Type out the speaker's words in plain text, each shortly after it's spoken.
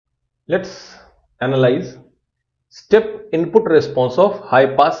Let's analyze step input response of high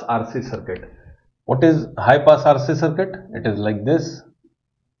pass RC circuit. What is high pass RC circuit? It is like this.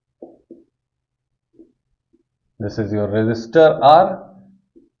 This is your resistor R,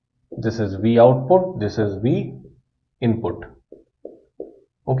 this is V output, this is V input.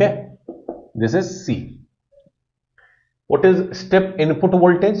 Okay, this is C. What is step input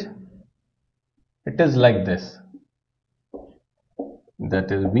voltage? It is like this.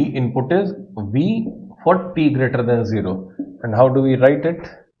 That is V input is V for t greater than 0. And how do we write it?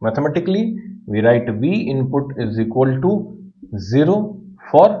 Mathematically, we write V input is equal to 0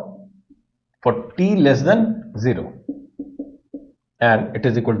 for t less than 0. And it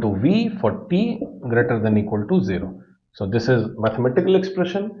is equal to V for t greater than equal to 0. So this is mathematical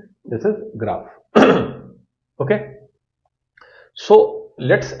expression, this is graph. Okay. So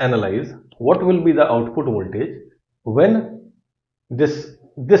let's analyze what will be the output voltage when this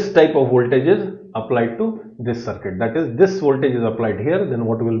type of voltage is applied to this circuit. That is, this voltage is applied here, then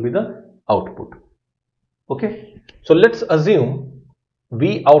what will be the output? Okay. So let's assume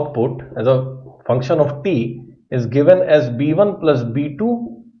V output as a function of t is given as B1 plus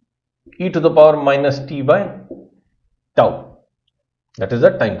B2 e to the power minus t by tau. That is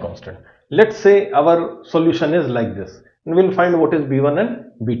the time constant. Let's say our solution is like this, and we'll find what is B1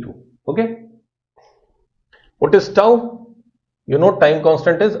 and B2. Okay. What is tau? You know, time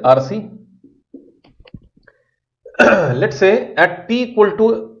constant is RC. Let's say at t equal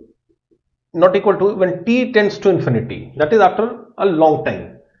to, not equal to, when t tends to infinity, that is after a long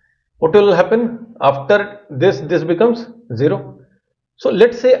time, what will happen? After this becomes 0. So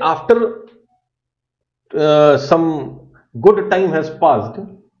let's say after some good time has passed,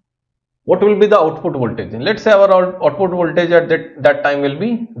 what will be the output voltage? Let's say our output voltage at that time will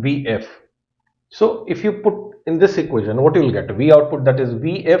be Vf. So if you put in this equation, what you will get? V output, that is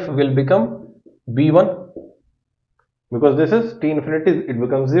Vf, will become B1, because this is t infinity, it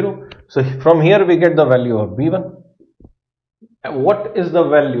becomes 0. So from here we get the value of B1. What is the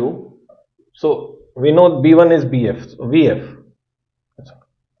value? So we know B1 is Vf.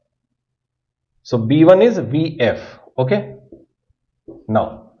 So B1 is Vf. Okay.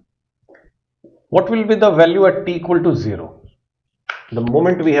 Now, what will be the value at t equal to 0? The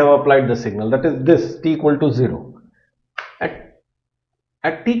moment we have applied the signal, that is this, t equal to 0.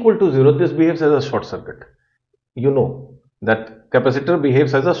 At t equal to 0, this behaves as a short circuit. You know that capacitor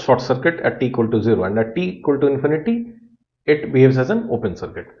behaves as a short circuit at t equal to 0, and at t equal to infinity, it behaves as an open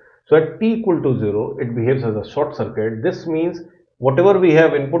circuit. So at t equal to 0, it behaves as a short circuit. This means whatever we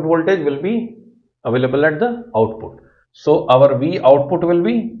have input voltage will be available at the output. So our V output will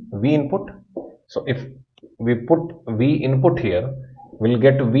be V input. So if we put V input here, we'll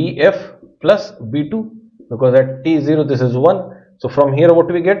get Vf plus B2, because at t0 this is 1. So from here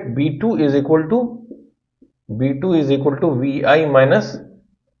what we get? B2 is equal to Vi minus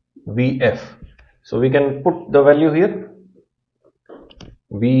Vf. So we can put the value here,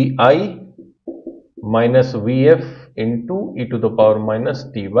 Vi minus Vf into e to the power minus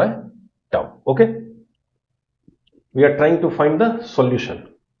t by tau. Okay. We are trying to find the solution.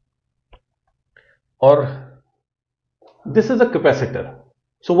 Or this is a capacitor.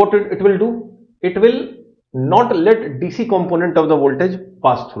 So what it will do? It will not let DC component of the voltage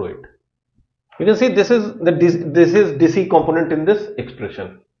pass through it. You can see this is DC component in this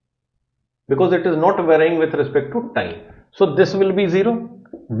expression, because it is not varying with respect to time. So this will be 0,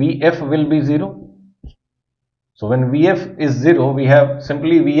 Vf will be 0. So when Vf is 0, we have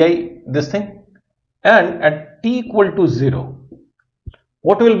simply Vi this thing, and at t equal to 0,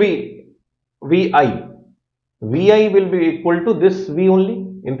 what will be Vi? Vi will be equal to this V only.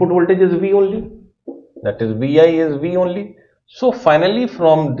 Input voltage is V only. That is Vi is V only. So finally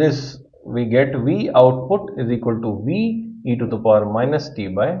from this we get V output is equal to V e to the power minus t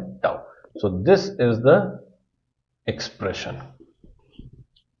by tau. So this is the expression.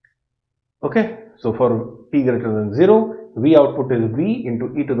 Okay. So for t greater than 0, V output is V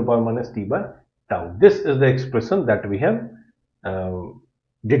into e to the power minus t by tau. This is the expression that we have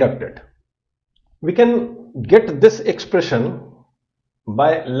deducted. We can get this expression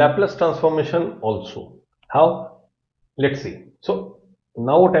by Laplace transformation also. How? Let's see. So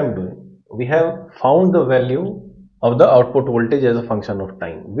now what I am doing, we have found the value of the output voltage as a function of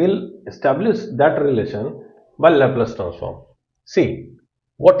time. We'll establish that relation by Laplace transform. See,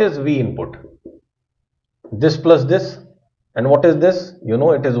 what is V input? This plus this, and what is this? You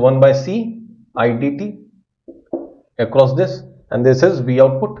know, it is 1 by C I dt across this, and this is V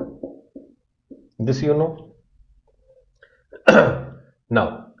output. This you know.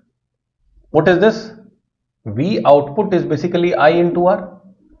 Now, what is this? V output is basically I into R.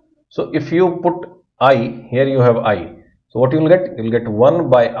 So if you put I, here you have I. So what you will get? You will get 1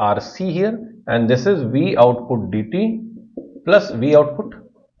 by RC here, and this is V output dt plus V output.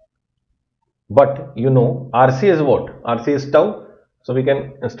 But you know RC is what? RC is tau. So we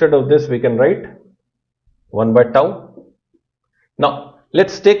can, instead of this, we can write 1 by tau. Now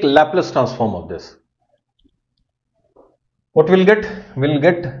let's take Laplace transform of this. What we'll get? We'll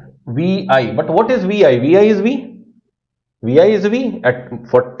get Vi. But what is Vi? Vi is V. Vi is V.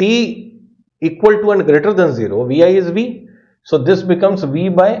 For t equal to and greater than 0, Vi is V. So this becomes V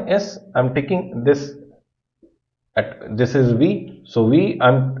by S. I'm taking this, this is V. So V,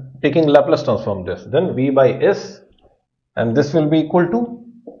 I'm taking Laplace transform this. Then V by S, and this will be equal to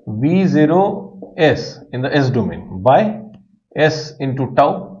V0S in the S domain by S into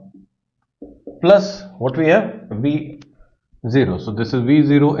tau plus what we have? V0. So this is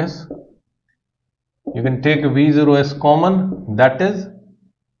V0S. You can take V0S common, that is,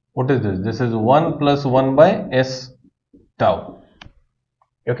 what is this? This is 1 plus 1 by S tau.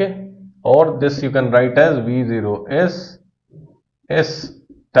 Okay, or this you can write as V0S S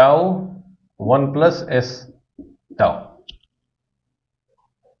tau 1 plus S tau.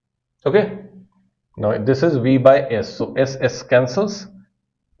 Okay, now this is V by S. So S cancels.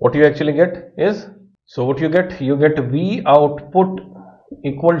 What you actually get is, so what you get? You get V output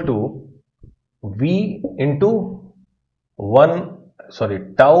equal to V into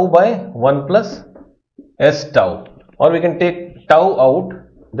tau by 1 plus S tau, or we can take tau out.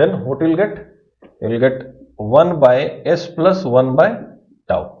 Then what you will get? You will get 1 by S plus 1 by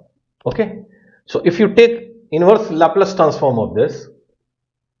tau. Okay, so if you take inverse Laplace transform of this,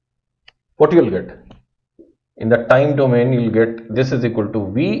 what you will get? In the time domain, you will get this is equal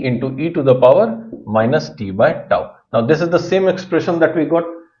to V into e to the power minus t by tau. Now this is the same expression that we got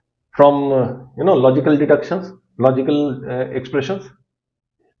from logical deductions, logical expressions.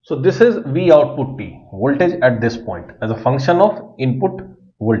 So this is V output t, voltage at this point, as a function of input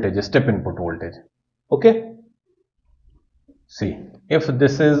voltage, step input voltage. Okay, see, if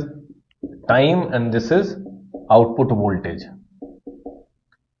this is time and this is output voltage,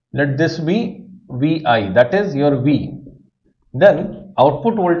 let this be Vi, that is your V. Then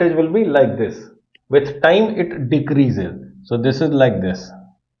output voltage will be like this. With time it decreases. So this is like this.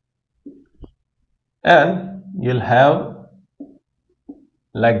 And you'll have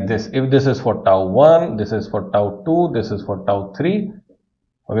like this. If this is for tau 1, this is for tau 2, this is for tau 3.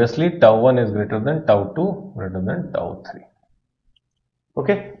 Obviously tau 1 is greater than tau 2, greater than tau 3.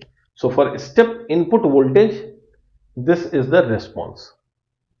 Okay. So for step input voltage, this is the response.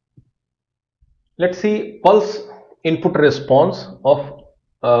 Let's see pulse input response of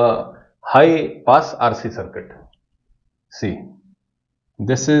a high pass RC circuit. See,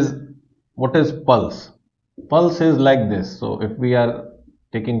 this is, what is pulse? Pulse is like this. So if we are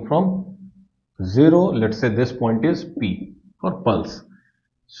taking from 0, let's say this point is P for pulse.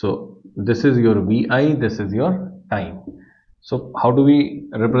 So this is your Vi, this is your time. So how do we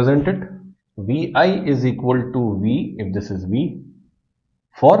represent it? Vi is equal to V, if this is V,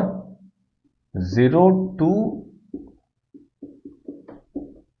 for 0 to,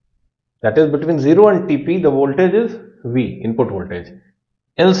 that is between 0 and Tp, the voltage is V, input voltage.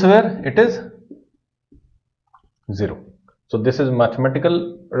 Elsewhere it is 0. So this is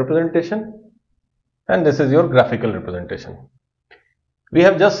mathematical representation and this is your graphical representation. We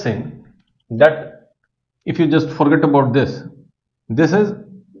have just seen that if you just forget about this, this is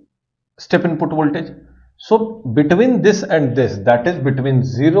step input voltage. So between this and this, that is between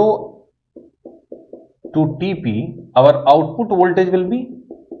 0 to Tp, our output voltage will be,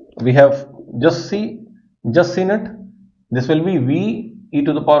 we have just seen it, this will be V e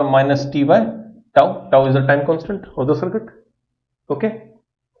to the power minus t by tau. Tau is the time constant of the circuit. Okay,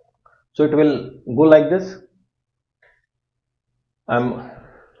 so it will go like this. I am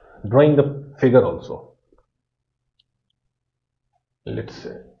drawing the figure also. Let's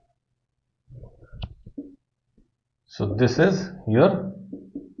say, so this is your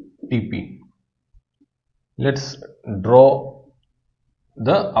Tp. Let's draw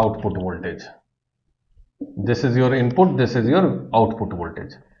the output voltage. This is your input, this is your output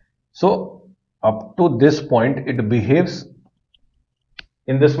voltage. So up to this point it behaves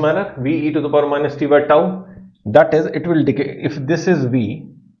in this manner, V e to the power minus t by tau. That is, it will decay. If this is V,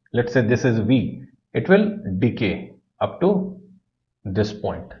 let's say this is V, it will decay up to this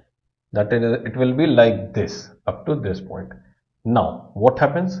point. That is, it will be like this up to this point. Now what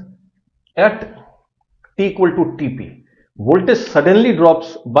happens? At t equal to Tp, voltage suddenly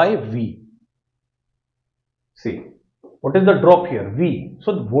drops by V. See, what is the drop here? V.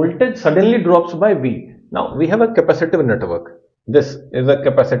 So the voltage suddenly drops by V. Now we have a capacitive network. This is a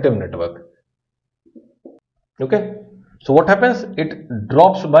capacitive network. Okay. So what happens? It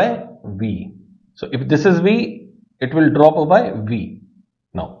drops by V. So if this is V, it will drop by V.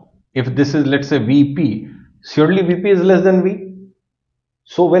 Now, if this is, let's say, Vp, surely Vp is less than V.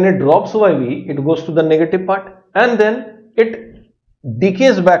 So when it drops by V, it goes to the negative part and then it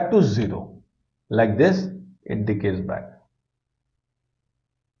decays back to 0. Like this, it decays back.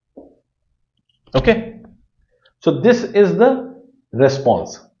 Okay. So this is the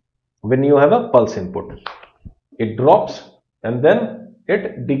response when you have a pulse input. It drops and then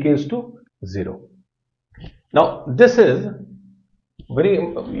it decays to 0. Now this is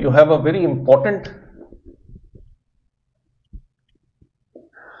you have a very important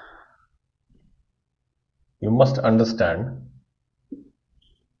you must understand.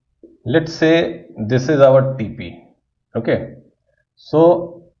 Let's say this is our TP. Okay,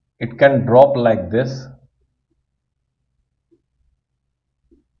 so it can drop like this,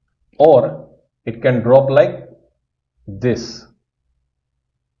 or it can drop like this.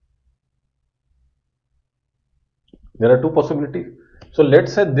 There are two possibilities. So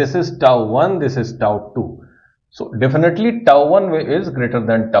let's say this is tau 1, this is tau 2. So definitely tau 1 is greater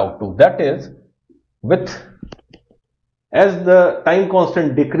than tau 2. That is, as the time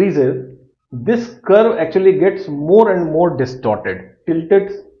constant decreases, this curve actually gets more and more distorted,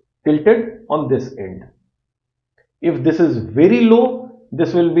 tilted on this end. If this is very low,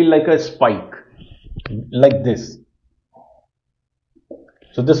 this will be like a spike, like this.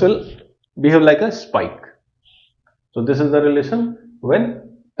 So this will behave like a spike. So this is the relation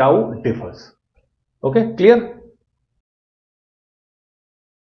when tau differs. Okay, clear?